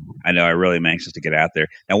know. I really am anxious to get out there.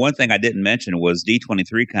 Now, one thing I didn't mention was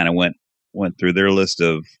D23 kind of went through their list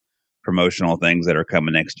of promotional things that are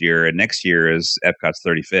coming next year, and next year is Epcot's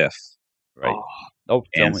 35th. Right.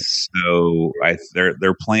 And so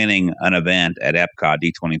they're planning an event at Epcot.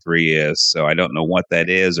 D23 is, so I don't know what that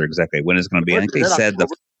is or exactly when it's going to be. I think they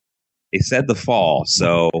said the fall.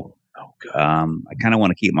 So I kind of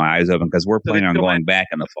want to keep my eyes open, because we're planning on going back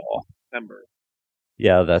in the fall. September.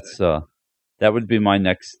 Yeah, that's that would be my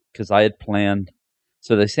next, because I had planned.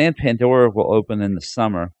 So they say Pandora will open in the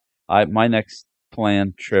summer. My next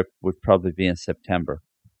planned trip would probably be in September.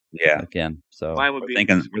 Yeah. Again, so we're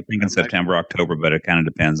thinking September, October, but it kind of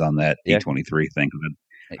depends on that D23 thing.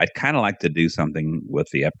 I'd kind of like to do something with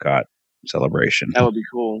the Epcot celebration. That would be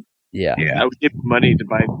cool. Yeah. I would give money to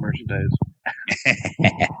buy merchandise.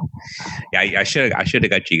 Yeah, I should have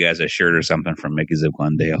got you guys a shirt or something from Mickey's of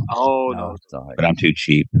Glendale. Oh no, but I'm too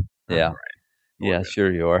cheap. Yeah. Right. Yeah,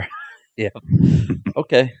 sure you are. Yeah.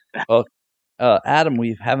 Okay. Well, Adam,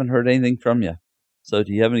 we haven't heard anything from you. So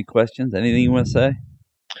do you have any questions? Anything you want to say?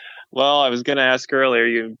 Well, I was going to ask earlier,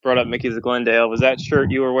 you brought up Mickey's of Glendale. Was that shirt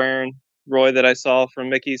you were wearing, Roy, that I saw from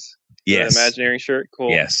Mickey's? Yes. The Imagineering shirt?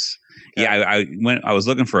 Cool. Yes. Okay. Yeah, I was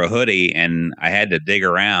looking for a hoodie, and I had to dig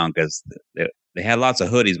around, because they had lots of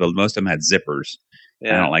hoodies, but most of them had zippers.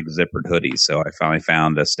 Yeah. I don't like zippered hoodies, so I finally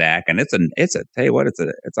found a stack, and it's tell you what, it's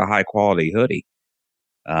a high quality hoodie.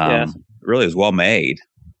 Really is well made.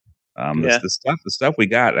 The stuff we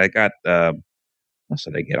got, I got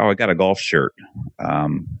what did I get? Oh, I got a golf shirt,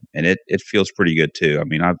 and it feels pretty good too. I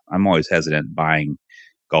mean, I'm always hesitant buying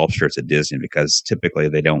golf shirts at Disney because typically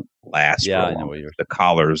they don't last. Yeah, for I know long. what you're. The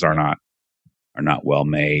collars are not well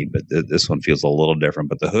made, but this one feels a little different.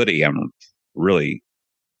 But the hoodie, I'm really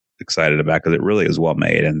excited about because it really is well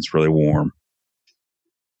made and it's really warm.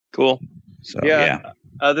 Cool. So yeah.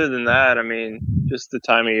 Other than that, I mean, just the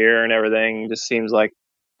time of year and everything just seems like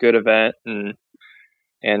a good event and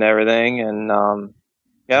everything. And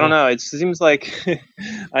I don't know. It seems like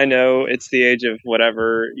I know it's the age of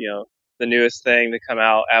whatever, the newest thing to come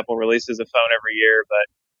out. Apple releases a phone every year,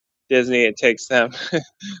 but Disney, it takes them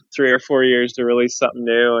 3 or 4 years to release something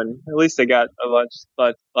new, and at least they got a lot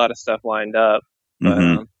of stuff lined up.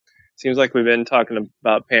 But seems like we've been talking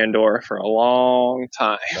about Pandora for a long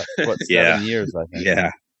time. 7 years, I think.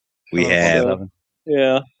 Yeah, we have.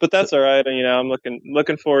 Yeah, but that's all right. I'm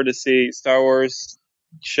looking forward to see Star Wars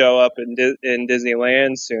show up in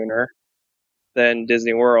Disneyland sooner than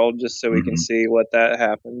Disney World, just so we can see what that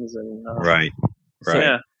happens. And right. So,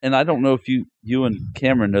 yeah. And I don't know if you and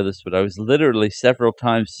Cameron know this, but I was literally several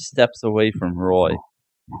times steps away from Roy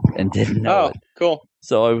and didn't know it. Cool.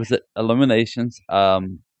 So I was at Illuminations.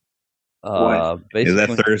 Basically,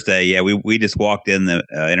 that Thursday? Yeah, we just walked in the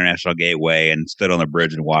International Gateway and stood on the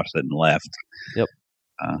bridge and watched it and left. Yep.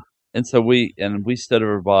 And so we stood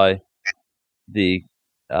over by the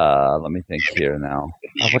let me think here now.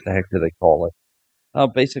 What the heck do they call it?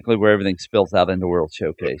 Basically where everything spills out into World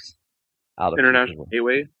Showcase. Out of International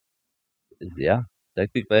Gateway. Yeah,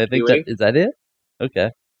 technically, I think is that it. Okay.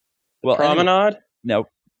 Well, Promenade. No,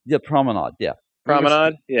 yeah, Promenade. Yeah.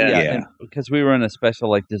 Promenade. Yeah. Because we were in a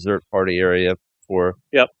special dessert party area for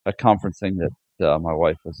a conferencing that my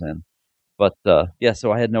wife was in. But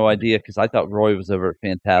so I had no idea because I thought Roy was over at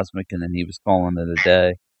Fantasmic and then he was calling it a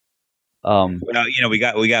day. Well, we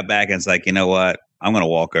got back and it's like, you know what? I'm going to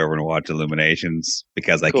walk over and watch Illuminations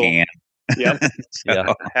because I can. Yep.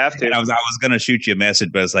 Have to. And I was going to shoot you a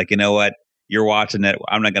message, but it's like, you know what? You're watching it.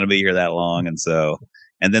 I'm not going to be here that long, and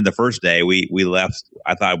then the first day we left.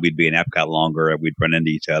 I thought we'd be in Epcot longer. We'd run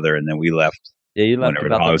into each other, and then we left. Yeah, you left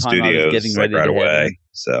about the time Studios, I was getting ready right to away.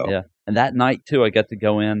 So yeah, and that night too, I got to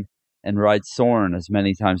go in and ride Soarin' as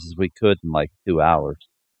many times as we could in 2 hours.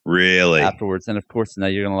 Really? Afterwards, and of course, now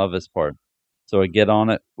you're gonna love this part. So I get on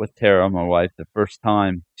it with Tara, my wife. The first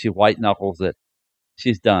time she white knuckles it,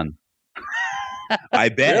 she's done. I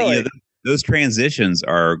bet really? Those transitions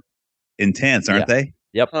are intense, aren't they?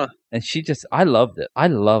 Yep. Huh. And I loved it. I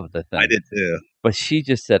loved the thing. I did too. But she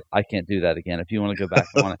just said, I can't do that again. If you want to go back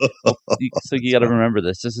on it. So you got to remember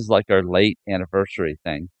this. This is like our late anniversary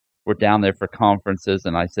thing. We're down there for conferences.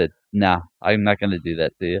 And I said, nah, I'm not going to do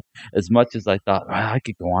that to you. As much as I thought, I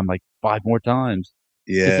could go on 5 more times.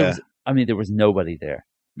 Yeah. There was nobody there.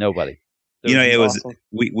 Nobody. It was awesome.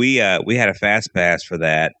 we had a fast pass for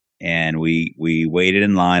that. And we waited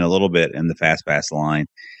in line a little bit in the fast pass line,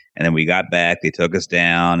 and then we got back. They took us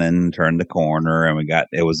down and turned the corner, and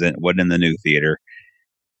wasn't in the new theater.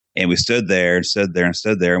 And we stood there, and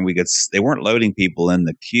they weren't loading people in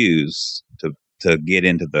the queues to get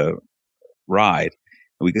into the ride.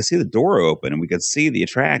 And we could see the door open, and we could see the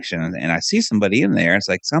attraction. And I see somebody in there. It's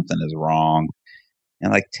like something is wrong.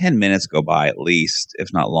 And 10 minutes go by at least,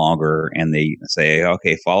 if not longer, and they say,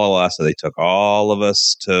 okay, follow us. So they took all of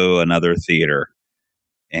us to another theater,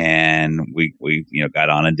 and we got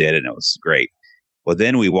on and did it, and it was great. Well,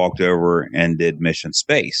 then we walked over and did Mission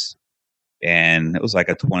Space, and it was like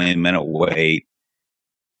a 20-minute wait.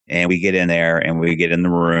 And we get in there, and we get in the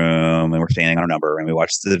room, and we're standing on our number, and we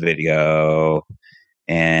watch the video.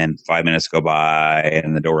 And 5 minutes go by,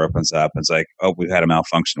 and the door opens up. And it's like, oh, we've had a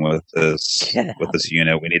malfunction with this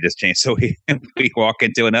unit. We need this change. So we walk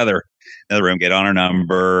into another room, get on our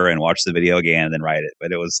number, and watch the video again, and then write it.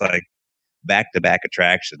 But it was like back-to-back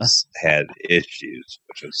attractions had issues,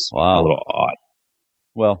 which is a little odd.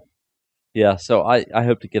 Well, yeah. So I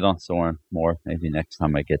hope to get on Soarin' more. Maybe next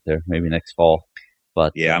time I get there. Maybe next fall.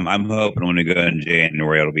 But yeah, I'm hoping when we go in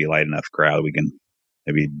January, it'll be a light enough crowd we can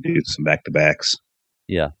maybe do some back-to-backs.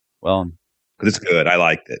 Yeah, well, because it's good. I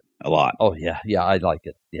liked it a lot. Oh yeah, I like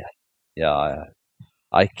it. Yeah.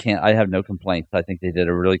 I have no complaints. I think they did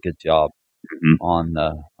a really good job on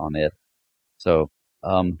it. So,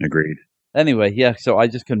 agreed. Anyway, yeah. So I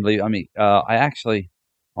just couldn't believe. I mean, I actually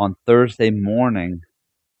on Thursday morning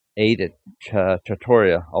ate at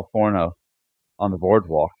Trattoria Al Forno on the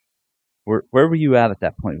boardwalk. Where were you at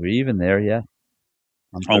that point? Were you even there yet?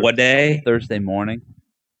 On what day? Thursday morning.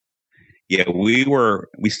 Yeah,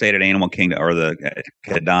 we stayed at Animal Kingdom or the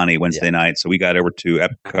Kidani Wednesday night, so we got over to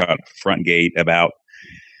Epcot front gate about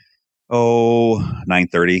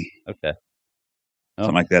 9:30. Okay.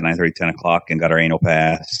 something like that, 9:30, 10 o'clock, and got our annual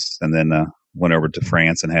pass, and then went over to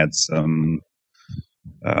France and had some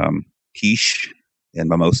quiche and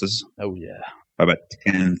mimosas. Oh yeah. About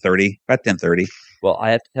 10:30. About 10:30. Well,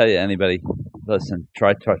 I have to tell you, anybody, listen,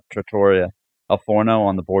 try Trattoria Al Forno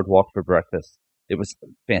on the boardwalk for breakfast. It was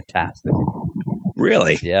fantastic.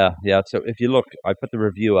 Really? Yeah. So if you look, I put the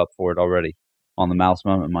review up for it already on the Mouse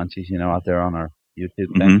Moment Munchies, out there on our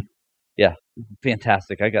YouTube thing. Mm-hmm. Yeah,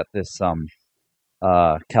 fantastic. I got this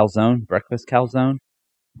calzone, breakfast calzone.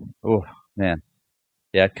 Oh man,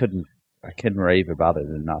 yeah, I couldn't rave about it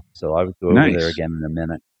enough. So I would go over there again in a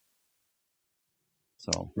minute.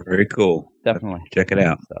 So very cool. Definitely check it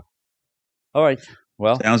out. All right.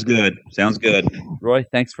 Well, sounds good. Roy,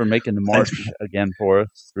 thanks for making the march again for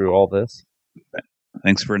us through all this.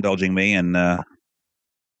 Thanks for indulging me, and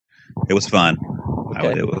it was fun.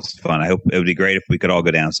 Okay. It was fun. I hope it would be great if we could all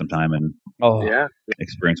go down sometime and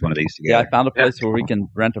experience one of these together. Yeah, I found a place where we can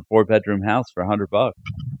rent a 4-bedroom house for $100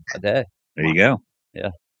 a day. There you go.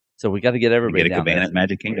 Yeah. So we got to get everybody down there. At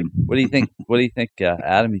Magic Kingdom. What do you think?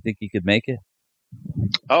 Adam? You think you could make it?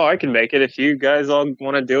 Oh, I can make it if you guys all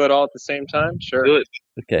want to do it all at the same time. Sure. Do it.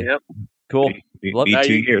 Okay. Yep. Cool. Maybe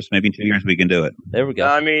 2 years. Maybe in 2 years we can do it. There we go.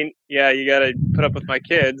 I mean, yeah, you got to put up with my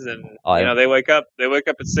kids, and they wake up. They wake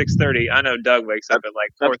up at 6:30. I know Doug wakes up at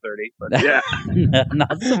like 4:30, but yeah,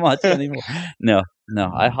 not so much anymore. No,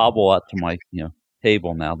 I hobble out to my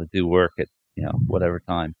table now to do work at whatever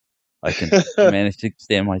time I can manage to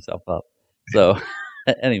stand myself up. So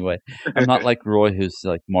anyway, I'm not like Roy, who's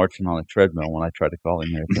like marching on a treadmill when I try to call him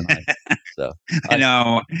here tonight. So I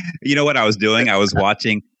know. You know what I was doing? I was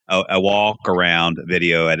watching a walk around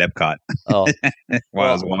video at Epcot while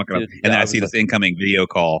I was walking up, and then I see this incoming video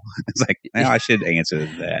call. It's like, I should answer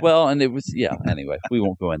that. Well, and it was anyway, we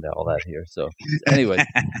won't go into all that here. So anyway,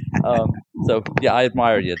 I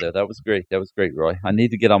admire you though. That was great, Roy. I need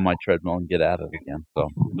to get on my treadmill and get at it again. So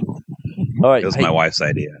all right, it was my wife's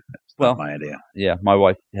idea. Well, my idea. Yeah, my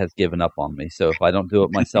wife has given up on me, so if I don't do it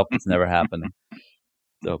myself, it's never happening.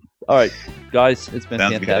 So all right, guys, it's been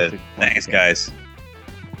fantastic. Good. Thanks, guys.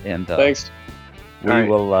 And thanks. We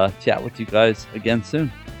will chat with you guys again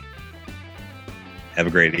soon. Have a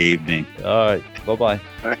great evening. All right. Bye-bye.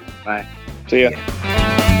 All right. Bye. See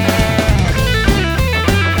ya.